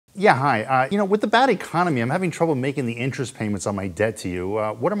Yeah, hi. With the bad economy, I'm having trouble making the interest payments on my debt to you.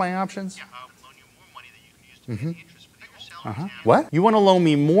 What are my options? Yeah, I would loan you more money that you can use to pay the interest, but your salary's down. What? You want to loan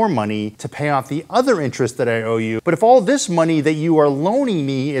me more money to pay off the other interest that I owe you, but if all this money that you are loaning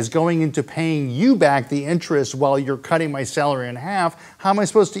me is going into paying you back the interest while you're cutting my salary in half, how am I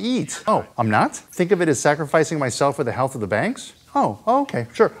supposed to eat? Oh, I'm not? Think of it as sacrificing myself for the health of the banks? Oh, okay,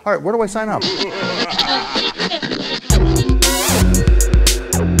 sure. All right, where do I sign up?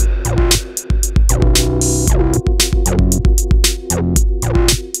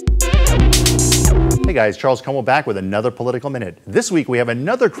 Hey guys, Charles Como back with another Political Minute. This week we have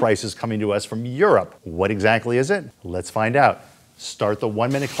another crisis coming to us from Europe. What exactly is it? Let's find out. Start the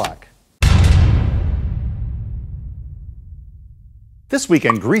 1 minute clock. This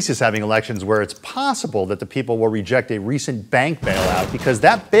weekend, Greece is having elections where it's possible that the people will reject a recent bank bailout because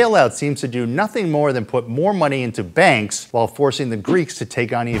that bailout seems to do nothing more than put more money into banks while forcing the Greeks to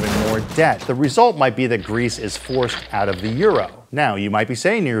take on even more debt. The result might be that Greece is forced out of the euro. Now, you might be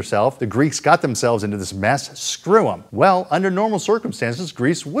saying to yourself, the Greeks got themselves into this mess, screw them. Well, under normal circumstances,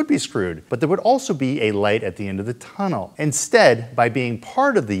 Greece would be screwed, but there would also be a light at the end of the tunnel. Instead, by being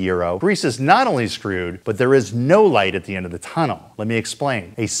part of the euro, Greece is not only screwed, but there is no light at the end of the tunnel. Let me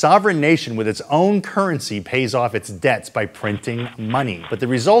explain. A sovereign nation with its own currency pays off its debts by printing money. But the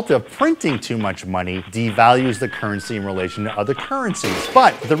result of printing too much money devalues the currency in relation to other currencies.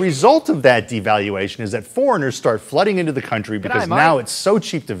 But the result of that devaluation is that foreigners start flooding into the country because now it's so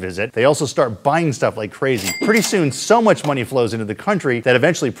cheap to visit. They also start buying stuff like crazy. Pretty soon, so much money flows into the country that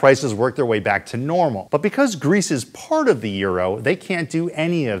eventually prices work their way back to normal. But because Greece is part of the euro, they can't do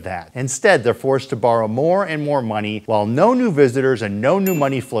any of that. Instead, they're forced to borrow more and more money while no new visitors and no new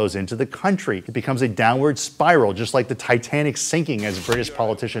money flows into the country. It becomes a downward spiral, just like the Titanic sinking, as British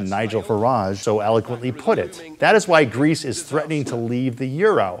politician Nigel Farage so eloquently put it. That is why Greece is threatening to leave the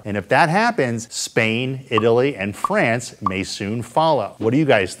euro. And if that happens, Spain, Italy, and France may soon follow. What do you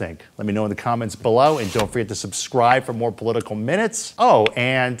guys think? Let me know in the comments below, and don't forget to subscribe for more Political Minutes. Oh,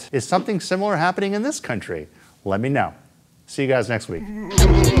 and is something similar happening in this country? Let me know. See you guys next week.